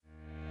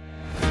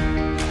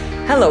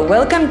Hello,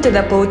 welcome to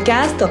the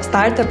podcast of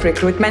Startup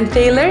Recruitment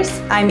Failures.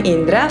 I'm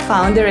Indra,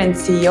 founder and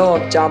CEO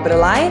of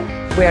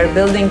JobRely. We are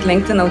building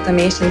LinkedIn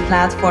automation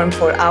platform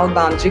for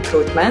outbound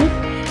recruitment.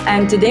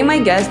 And today my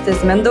guest is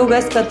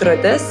Mindaugas,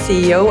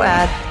 CEO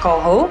at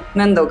Coho.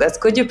 Mindaugas,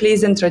 could you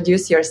please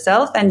introduce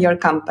yourself and your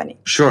company?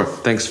 Sure.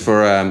 Thanks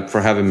for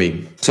having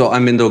me. So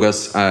I'm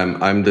Mindaugas.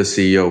 I'm the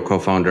CEO,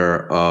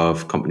 co-founder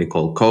of a company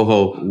called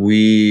Coho.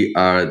 We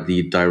are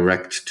the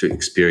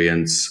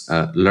direct-to-experience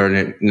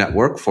learning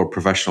network for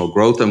professional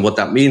growth. And what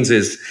that means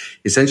is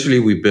essentially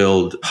we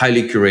build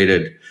highly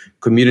curated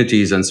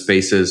communities and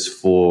spaces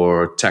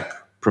for tech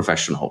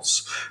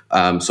professionals.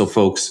 So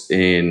folks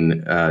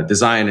in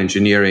design,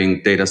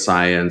 engineering, data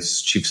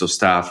science, chiefs of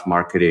staff,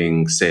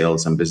 marketing,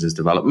 sales, and business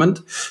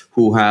development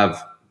who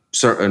have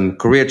certain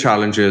career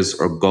challenges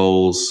or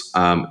goals,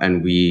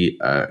 and we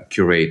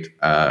curate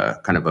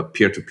kind of a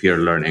peer-to-peer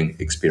learning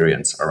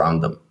experience around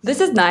them. This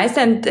is nice.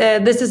 And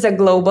this is a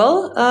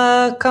global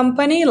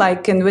company.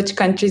 Like, in which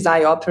countries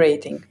are you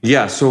operating?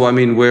 Yeah, so I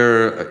mean,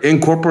 we're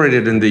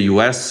incorporated in the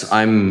US.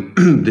 I'm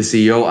the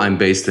CEO. I'm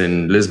based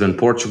in Lisbon,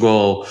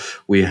 Portugal.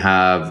 We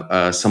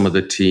have some of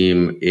the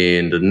team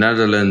in the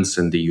Netherlands,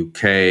 in the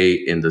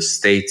UK, in the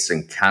States,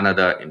 in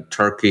Canada, in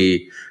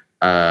Turkey.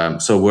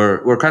 So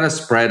we're kind of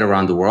spread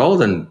around the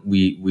world, and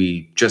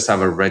we just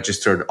have a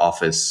registered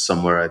office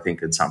somewhere, I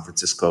think in San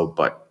Francisco,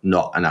 but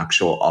not an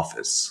actual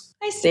office.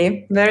 I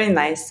see. Very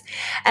nice.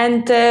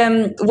 And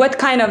what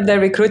kind of the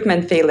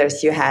recruitment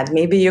failures you had?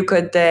 Maybe you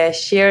could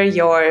share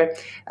your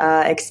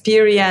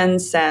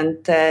experience and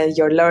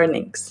your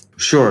learnings.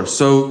 Sure.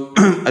 So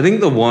I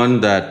think the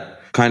one that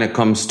kind of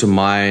comes to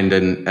mind,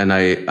 and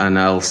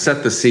I'll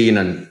set the scene,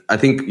 and I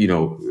think,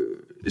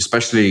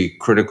 especially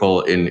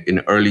critical in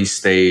early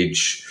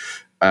stage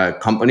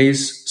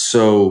companies.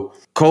 So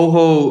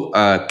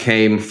Coho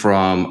came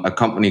from a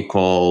company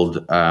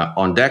called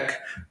On Deck,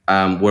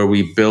 where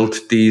we built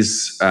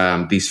these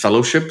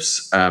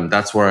fellowships.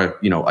 That's where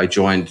I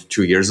joined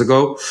 2 years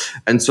ago.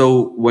 And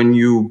so when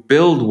you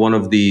build one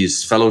of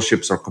these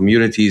fellowships or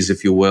communities,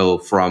 if you will,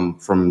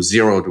 from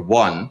 0 to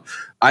 1,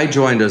 I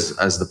joined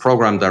as the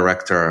program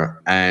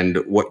director, and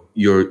what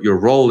your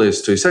role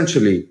is to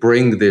essentially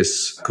bring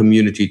this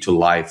community to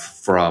life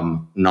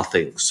from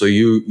nothing. So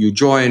you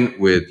join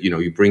with,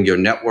 you bring your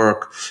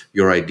network,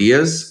 your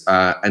ideas,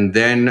 and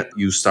then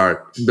you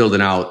start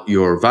building out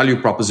your value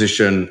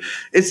proposition.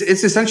 It's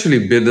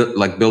essentially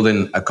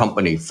building a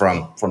company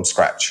from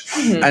scratch.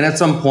 Mm-hmm. And at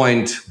some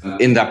point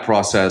in that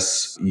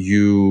process,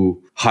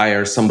 you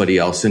hire somebody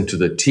else into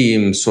the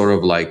team, sort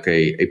of like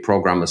a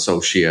program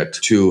associate,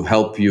 to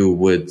help you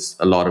with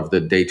a lot of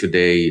the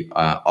day-to-day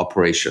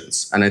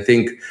operations. And I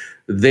think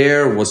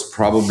there was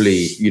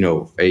probably,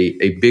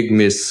 a big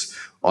miss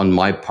on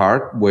my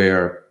part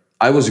where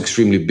I was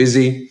extremely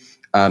busy.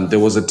 There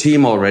was a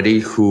team already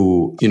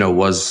who,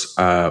 was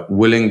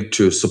willing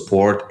to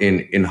support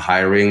in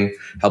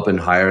helping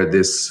hire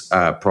this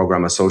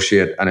program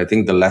associate. And I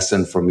think the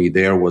lesson for me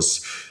there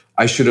was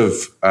I should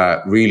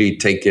have really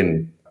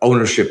taken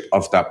ownership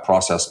of that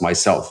process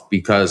myself,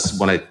 because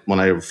when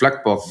I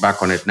reflect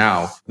back on it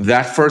now,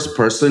 that first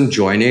person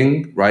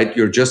joining, right?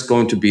 You're just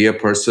going to be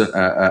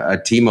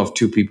a team of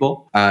 2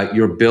 people.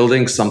 You're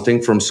building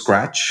something from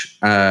scratch.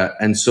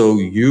 And so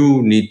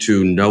you need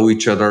to know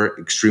each other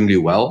extremely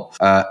well,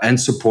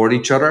 and support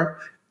each other.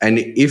 And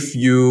if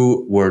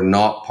you were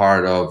not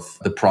part of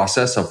the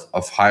process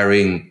of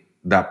hiring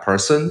that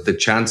person, the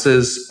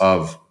chances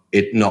of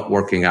it not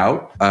working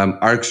out,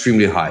 are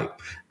extremely high.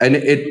 And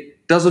it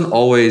doesn't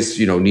always,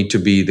 need to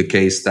be the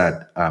case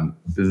that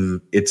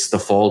it's the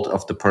fault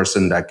of the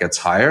person that gets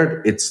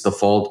hired. It's the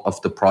fault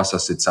of the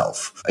process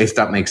itself, if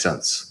that makes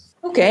sense.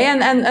 Okay,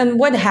 and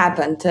what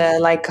happened?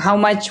 How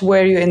much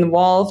were you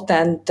involved,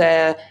 and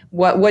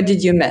what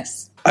did you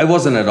miss? I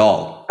wasn't at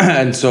all,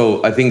 and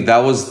so I think that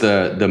was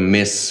the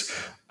miss.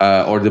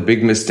 Or the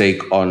big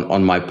mistake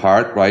on my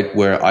part, right?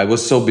 Where I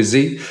was so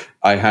busy,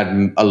 I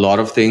had a lot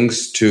of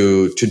things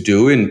to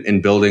do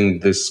in building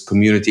this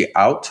community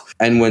out.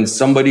 And when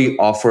somebody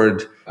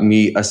offered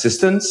me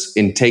assistance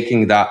in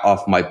taking that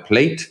off my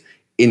plate,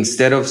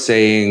 instead of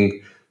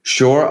saying,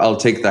 sure, I'll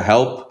take the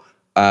help,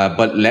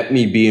 but let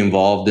me be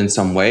involved in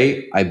some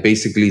way, I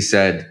basically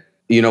said,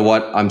 you know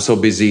what? I'm so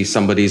busy.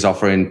 Somebody's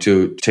offering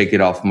to take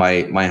it off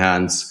my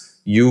hands.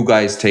 You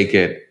guys take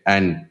it.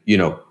 And,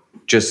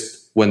 just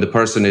when the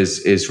person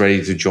is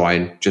ready to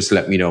join, just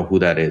let me know who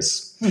that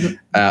is. Mm-hmm.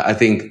 I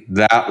think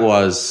that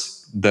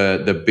was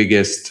the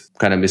biggest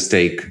kind of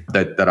mistake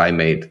that I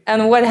made.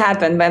 And what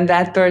happened when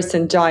that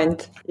person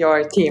joined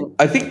your team?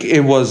 I think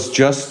it was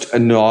just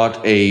not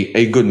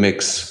a good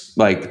mix.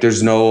 Like,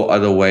 there's no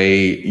other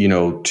way,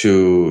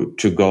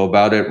 to go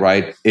about it,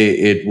 right?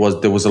 There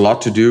was a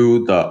lot to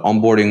do. The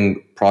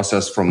onboarding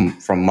process from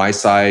my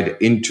side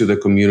into the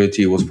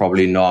community was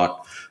probably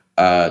not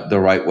the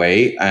right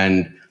way.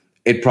 And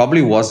it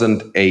probably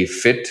wasn't a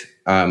fit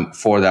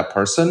for that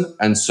person.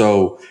 And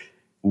so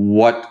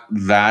what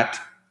that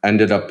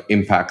ended up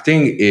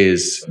impacting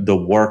is the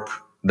work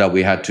that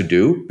we had to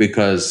do,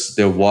 because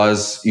there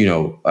was,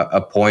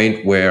 a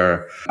point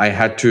where I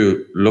had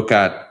to look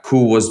at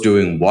who was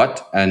doing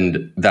what,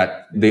 and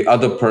that the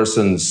other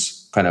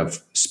person's kind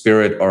of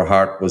spirit or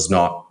heart was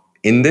not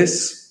in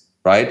this,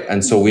 right?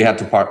 And so we had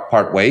to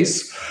part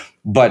ways.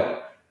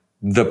 But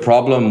the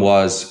problem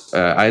was,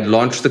 I had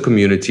launched the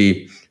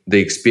community. The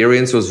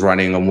experience was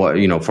running on what,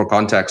 for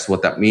context,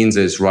 what that means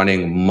is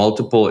running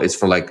multiple, it's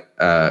for like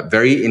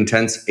very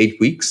intense 8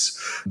 weeks.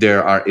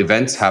 There are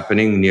events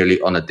happening nearly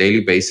on a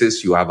daily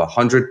basis. You have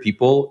 100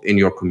 people in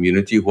your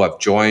community who have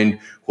joined,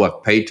 who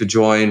have paid to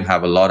join,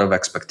 have a lot of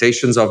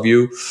expectations of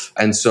you.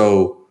 And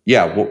so,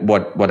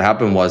 what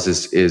happened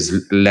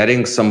is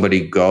letting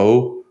somebody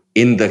go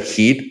in the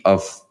heat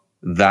of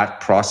that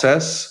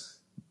process,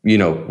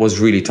 was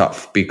really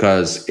tough,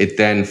 because it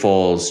then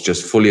falls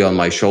just fully on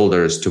my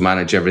shoulders to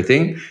manage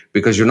everything,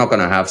 because you're not going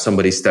to have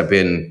somebody step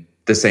in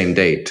the same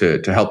day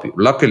to help you.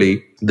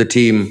 Luckily, the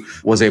team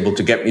was able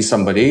to get me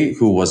somebody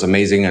who was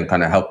amazing and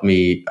kind of helped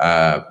me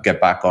get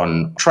back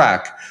on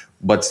track.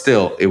 But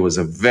still, it was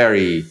a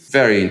very,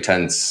 very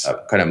intense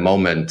kind of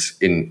moment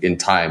in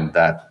time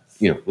that,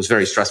 was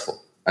very stressful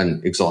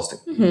and exhausting.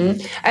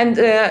 Mm-hmm. And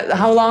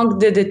how long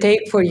did it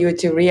take for you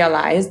to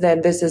realize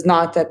that this is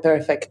not a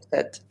perfect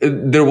fit?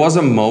 There was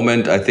a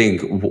moment, I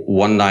think,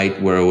 one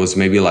night where it was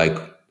maybe like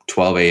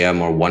 12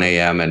 a.m. or 1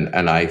 a.m.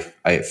 And I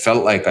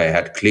felt like I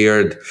had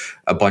cleared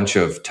a bunch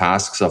of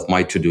tasks off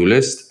my to-do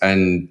list,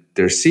 and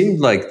there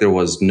seemed like there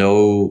was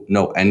no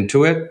end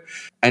to it.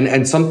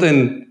 And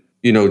something,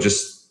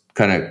 just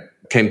kind of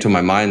came to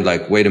my mind,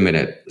 like, wait a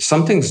minute,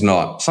 something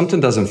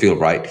doesn't feel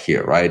right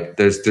here, right?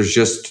 There's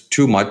just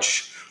too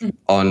much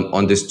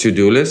on this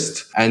to-do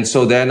list. And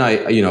so then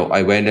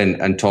I went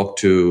and talked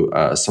to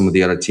some of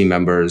the other team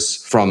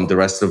members from the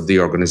rest of the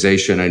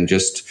organization, and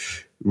just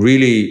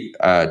really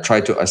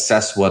tried to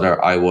assess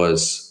whether I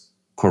was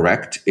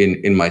correct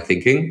in my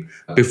thinking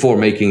before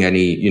making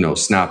any,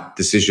 snap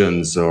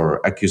decisions or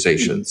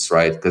accusations,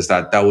 right? Because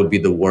that would be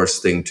the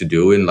worst thing to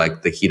do in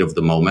like the heat of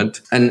the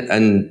moment.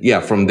 And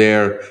from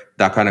there,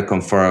 that kind of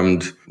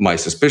confirmed my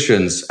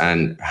suspicions,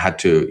 and had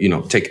to,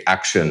 take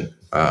action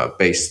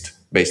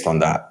based on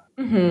that.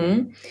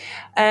 Mm-hmm.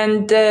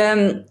 And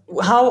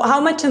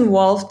how much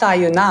involved are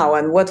you now,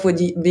 and what would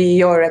be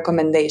your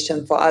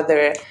recommendation for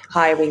other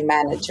hiring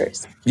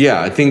managers?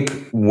 Yeah, I think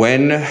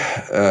when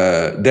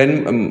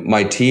then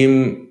my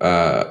team,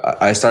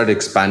 I started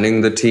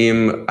expanding the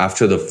team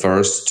after the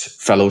first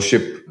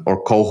fellowship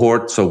or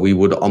cohort. So we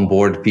would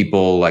onboard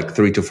people like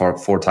 3 to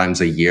 4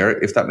 times a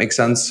year, if that makes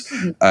sense,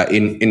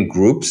 in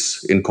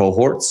groups, in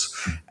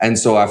cohorts. And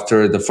so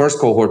after the first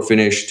cohort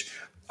finished,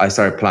 I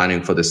started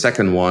planning for the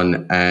second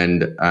one,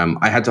 and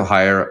I had to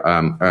hire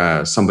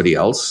somebody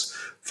else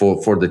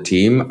for the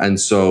team.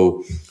 And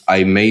so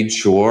I made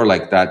sure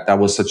like that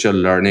was such a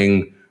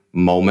learning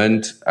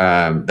moment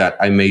that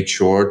I made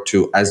sure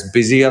to, as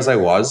busy as I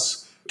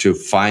was, to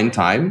find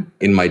time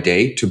in my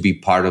day to be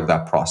part of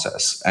that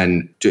process,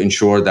 and to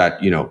ensure that,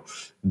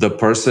 the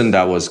person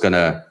that was going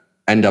to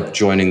end up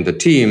joining the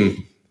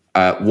team,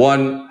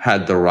 one,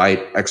 had the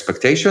right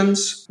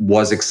expectations,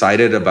 was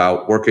excited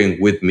about working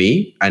with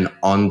me and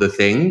on the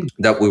thing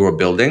that we were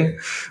building.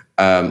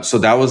 So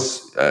that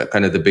was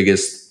kind of the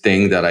biggest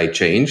thing that I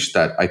changed,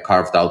 that I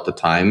carved out the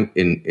time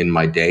in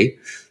my day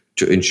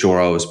to ensure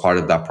I was part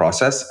of that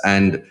process.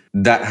 And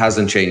that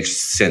hasn't changed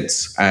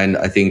since. And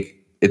I think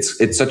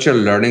it's such a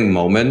learning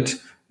moment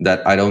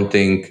that I don't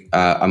think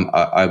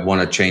I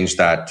want to change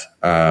that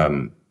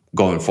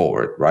going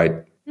forward, right?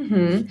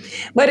 Mm-hmm.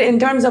 But in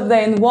terms of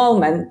the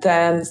involvement,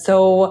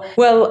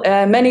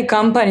 many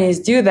companies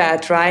do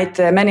that, right?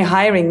 Many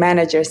hiring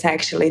managers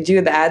actually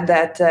do that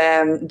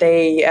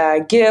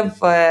they give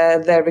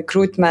the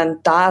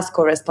recruitment task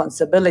or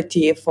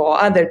responsibility for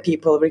other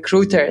people,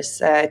 recruiters,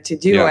 to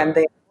do. Yeah. And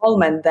the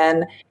involvement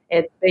then,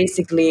 it's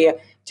basically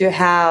to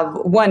have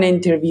one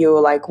interview,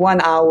 like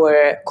 1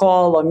 hour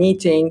call or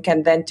meeting,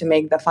 and then to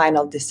make the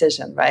final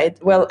decision, right?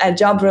 Well, at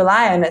JobRely,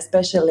 and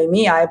especially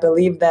me, I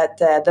believe that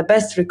the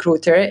best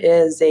recruiter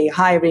is a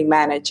hiring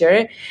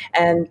manager,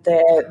 and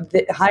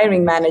the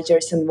hiring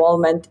manager's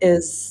involvement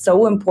is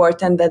so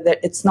important that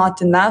it's not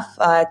enough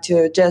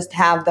to just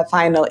have the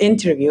final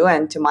interview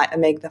and to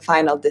make the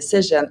final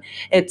decision.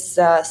 It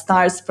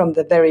starts from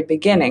the very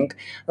beginning,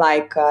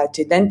 like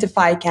to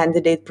identify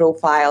candidate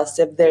profiles,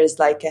 if there's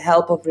like a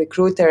help of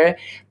recruiter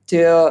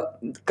to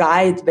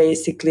guide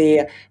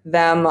basically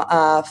them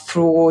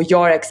through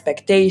your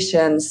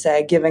expectations,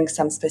 giving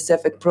some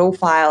specific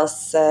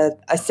profiles,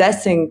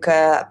 assessing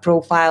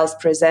profiles,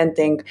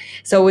 presenting.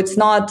 So it's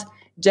not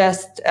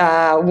just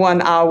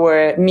 1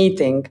 hour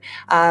meeting.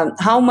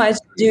 How much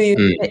do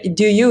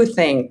you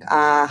think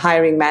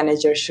hiring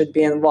managers should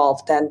be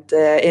involved, and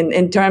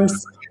in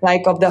terms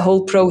like of the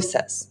whole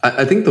process?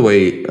 I think the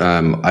way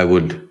I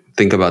would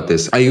think about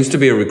this, I used to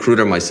be a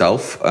recruiter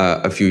myself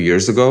a few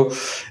years ago.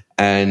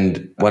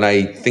 And when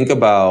I think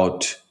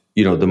about,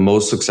 the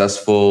most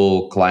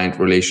successful client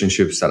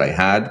relationships that I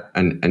had,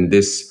 and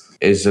this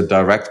is a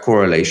direct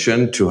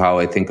correlation to how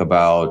I think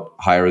about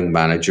hiring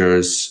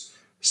managers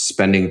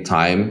spending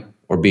time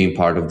or being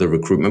part of the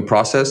recruitment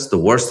process. The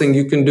worst thing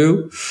you can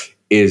do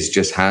is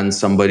just hand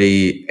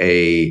somebody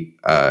a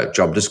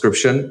job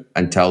description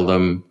and tell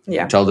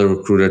the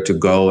recruiter to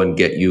go and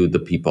get you the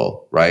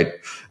people, right?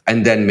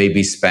 And then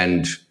maybe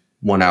spend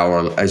 1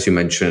 hour, as you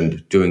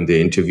mentioned, doing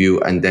the interview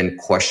and then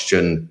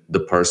question the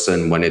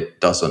person when it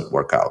doesn't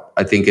work out.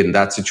 I think in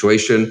that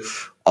situation,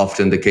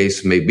 often the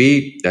case may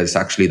be that it's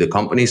actually the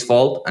company's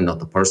fault and not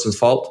the person's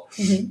fault.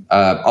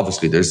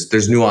 Obviously,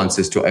 there's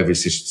nuances to every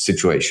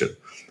situation.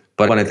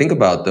 But when I think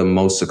about the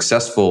most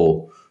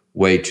successful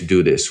way to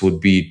do this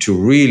would be to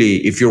really,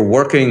 if you're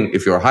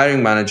a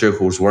hiring manager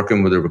who's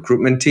working with a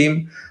recruitment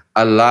team,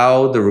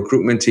 allow the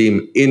recruitment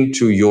team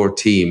into your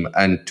team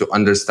and to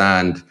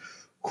understand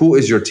who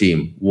is your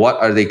team, what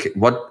are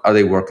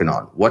they working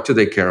on, what do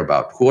they care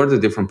about, who are the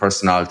different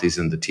personalities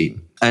in the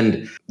team,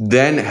 and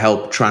then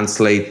help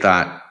translate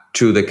that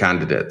to the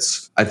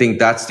candidates. I think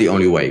that's the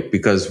only way,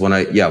 because when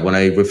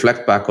I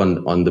reflect back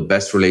on the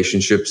best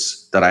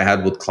relationships that I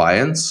had with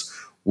clients,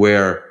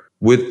 where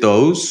with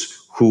those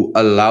who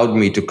allowed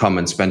me to come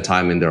and spend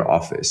time in their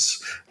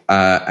office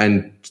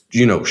and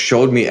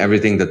showed me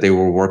everything that they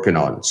were working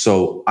on,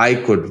 so I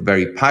could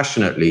very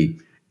passionately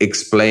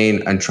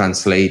explain and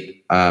translate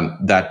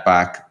that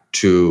back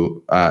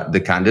to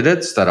the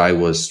candidates that I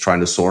was trying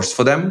to source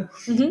for them,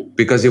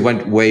 because it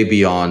went way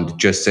beyond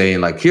just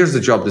saying like, here's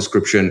the job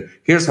description,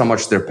 here's how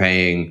much they're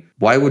paying.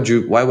 Why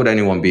would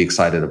anyone be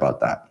excited about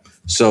that?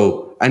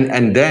 So,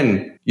 and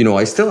then,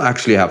 I still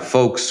actually have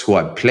folks who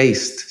I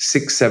placed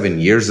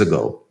 6-7 years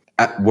ago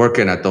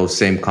working at those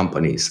same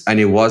companies. And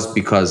it was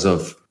because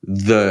of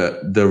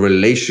the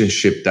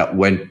relationship that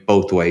went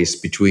both ways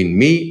between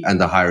me and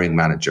the hiring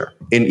manager.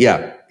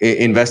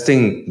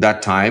 Investing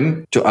that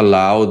time to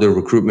allow the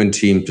recruitment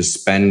team to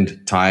spend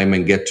time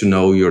and get to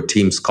know your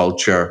team's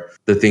culture,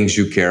 the things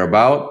you care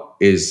about,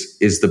 is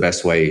the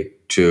best way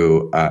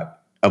to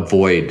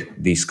avoid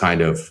these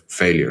kind of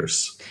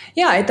failures.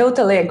 Yeah, I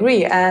totally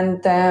agree.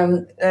 And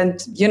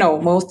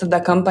most of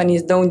the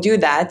companies don't do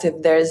that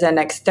if there's an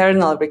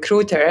external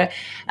recruiter.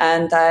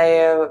 And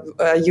I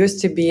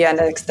used to be an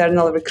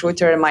external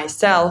recruiter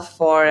myself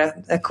for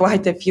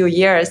quite a few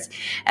years.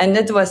 And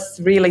it was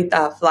really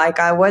tough. Like,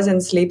 I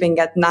wasn't sleeping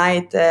at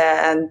night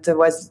and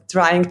was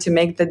trying to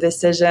make the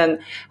decision,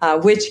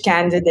 which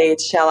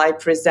candidate shall I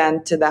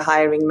present to the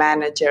hiring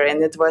manager.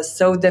 And it was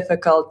so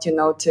difficult,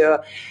 to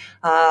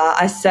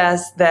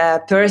assess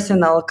the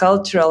personal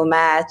cultural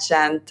match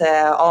and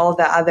all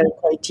the other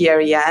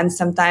criteria. And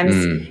sometimes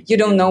you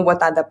don't know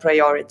what are the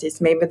priorities.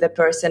 Maybe the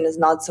person is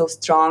not so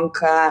strong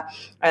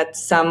at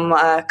some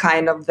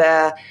kind of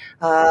the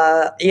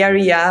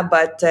area,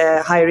 but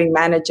hiring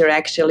manager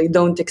actually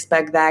don't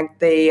expect that.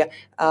 They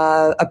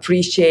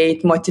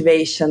appreciate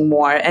motivation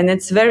more. And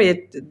it's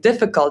very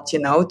difficult, to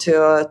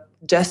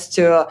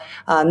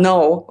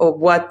know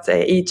what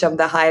each of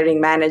the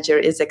hiring manager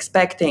is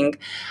expecting.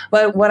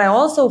 But what I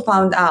also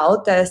found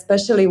out,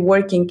 especially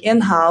working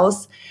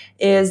in-house,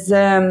 is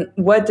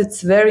what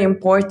it's very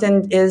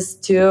important is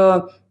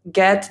to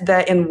get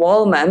the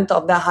involvement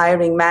of the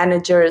hiring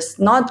managers,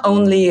 not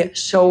only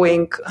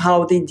showing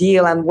how they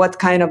deal and what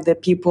kind of the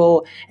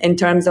people in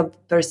terms of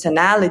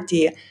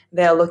personality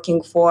they're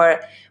looking for,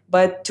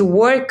 but to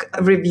work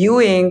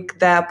reviewing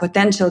the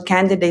potential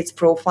candidates'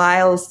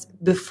 profiles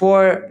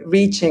before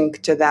reaching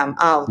to them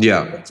out.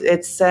 Yeah,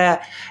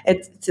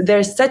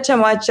 there's such a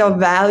much of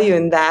value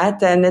in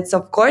that, and it's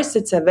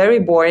a very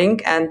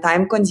boring and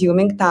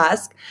time-consuming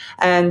task,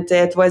 and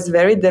it was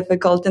very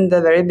difficult in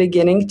the very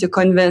beginning to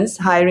convince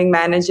hiring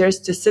managers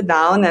to sit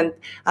down and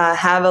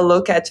have a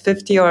look at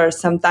 50 or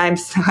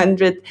sometimes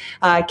 100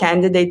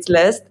 candidates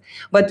list.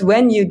 But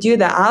when you do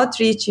the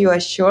outreach, you are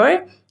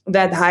sure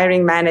that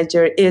hiring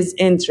manager is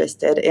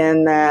interested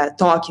in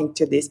talking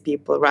to these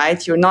people,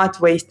 right? You're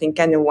not wasting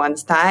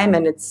anyone's time,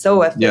 and it's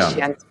so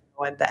efficient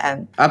at the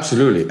end.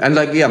 Absolutely. And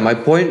my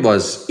point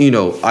was,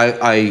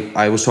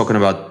 I was talking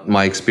about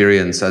my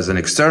experience as an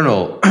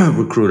external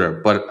recruiter,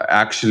 but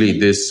actually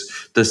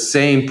the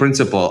same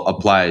principle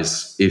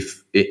applies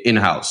if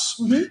in-house,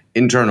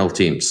 internal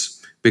teams,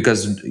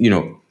 because,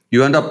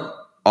 you end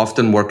up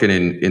often working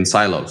in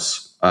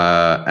silos,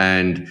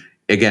 and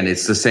again,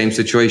 it's the same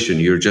situation.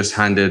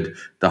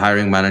 The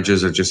hiring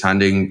managers are just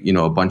handing,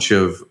 a bunch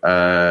of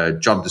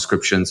job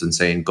descriptions and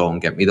saying, go and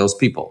get me those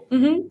people.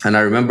 And I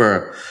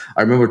remember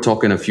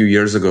talking a few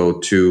years ago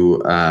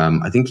to,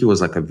 I think he was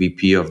like a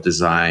VP of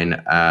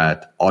design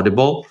at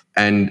Audible.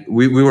 And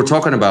we were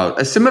talking about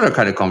a similar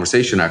kind of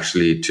conversation,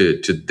 actually,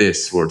 to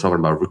this. We're talking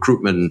about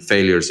recruitment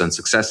failures and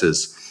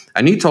successes.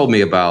 And he told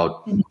me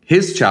about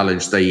his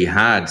challenge that he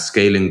had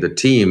scaling the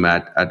team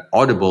at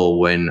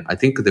Audible when I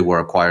think they were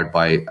acquired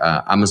by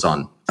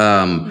Amazon.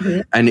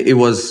 And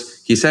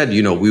he said,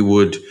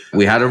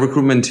 we had a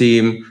recruitment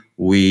team.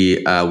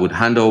 We would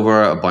hand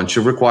over a bunch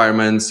of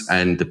requirements,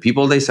 and the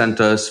people they sent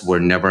us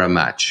were never a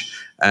match.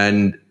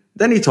 And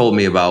then he told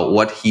me about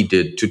what he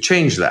did to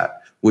change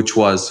that, which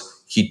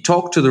was he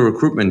talked to the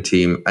recruitment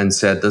team and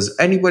said, does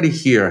anybody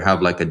here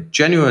have like a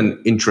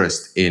genuine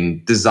interest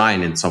in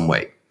design in some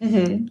way?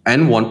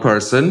 And one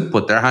person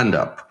put their hand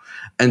up.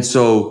 And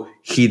so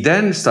he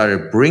then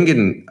started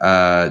bringing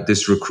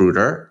this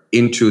recruiter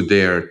into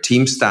their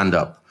team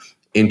stand-up,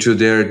 into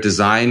their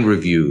design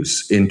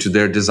reviews, into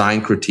their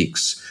design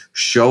critiques,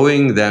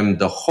 showing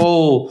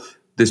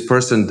this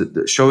person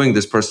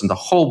the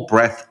whole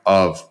breadth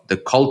of the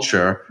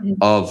culture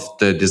of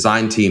the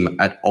design team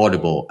at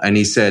Audible. And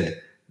he said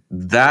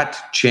that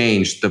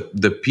changed.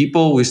 The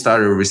people we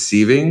started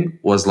receiving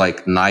was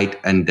like night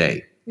and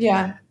day.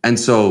 Yeah. And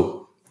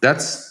so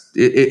that's,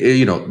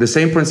 the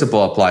same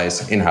principle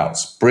applies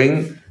in-house.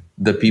 Bring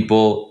the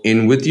people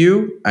in with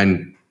you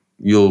and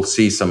you'll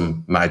see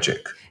some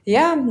magic.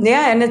 Yeah.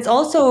 And it's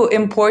also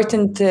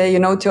important,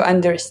 to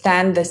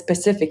understand the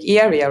specific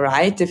area,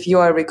 right? If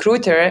you're a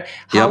recruiter,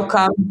 how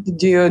come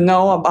do you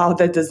know about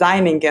the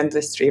designing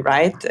industry,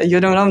 right?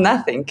 You don't know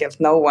nothing if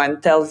no one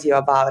tells you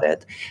about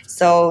it.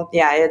 So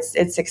yeah,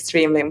 it's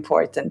extremely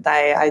important.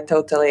 I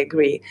totally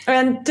agree.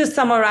 And to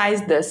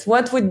summarize this,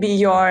 what would be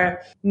your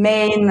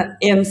main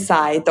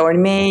insight or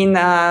main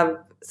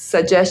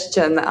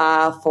suggestion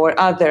for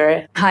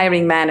other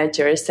hiring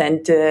managers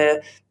and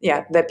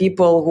the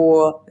people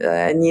who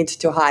need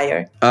to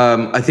hire?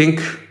 I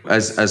think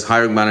as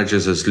hiring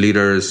managers, as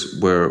leaders,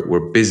 we're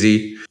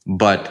busy,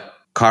 but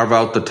carve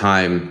out the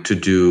time to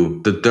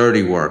do the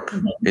dirty work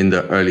in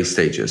the early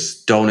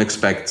stages. Don't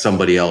expect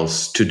somebody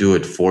else to do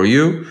it for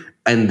you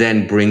and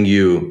then bring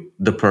you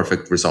the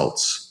perfect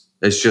results.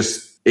 It's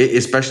just,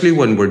 especially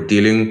when we're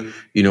dealing,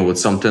 with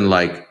something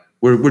like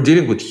we're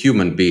dealing with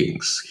human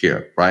beings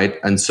here, right?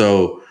 And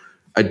so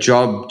a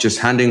job, just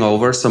handing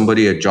over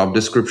somebody a job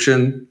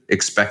description,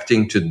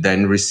 expecting to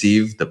then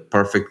receive the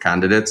perfect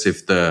candidates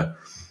if the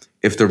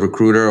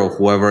recruiter or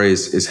whoever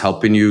is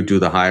helping you do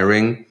the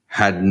hiring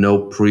had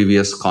no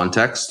previous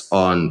context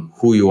on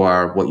who you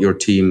are, what your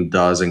team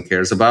does and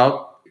cares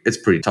about, it's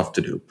pretty tough to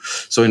do.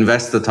 So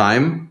invest the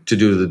time to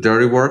do the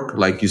dirty work.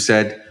 Like you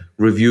said,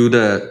 review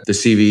the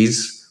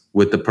CVs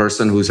with the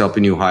person who's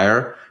helping you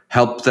hire,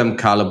 help them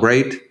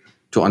calibrate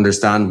to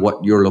understand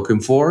what you're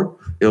looking for.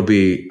 It'll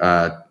be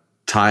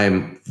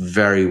time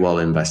very well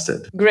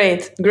invested.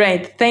 Great.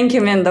 Thank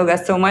you,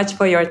 Mindaugas, so much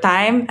for your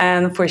time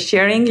and for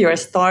sharing your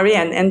story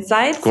and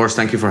insights. Of course,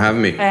 thank you for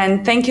having me.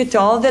 And thank you to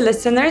all the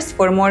listeners.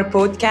 For more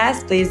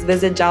podcasts, please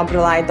visit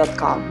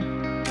jobrely.com.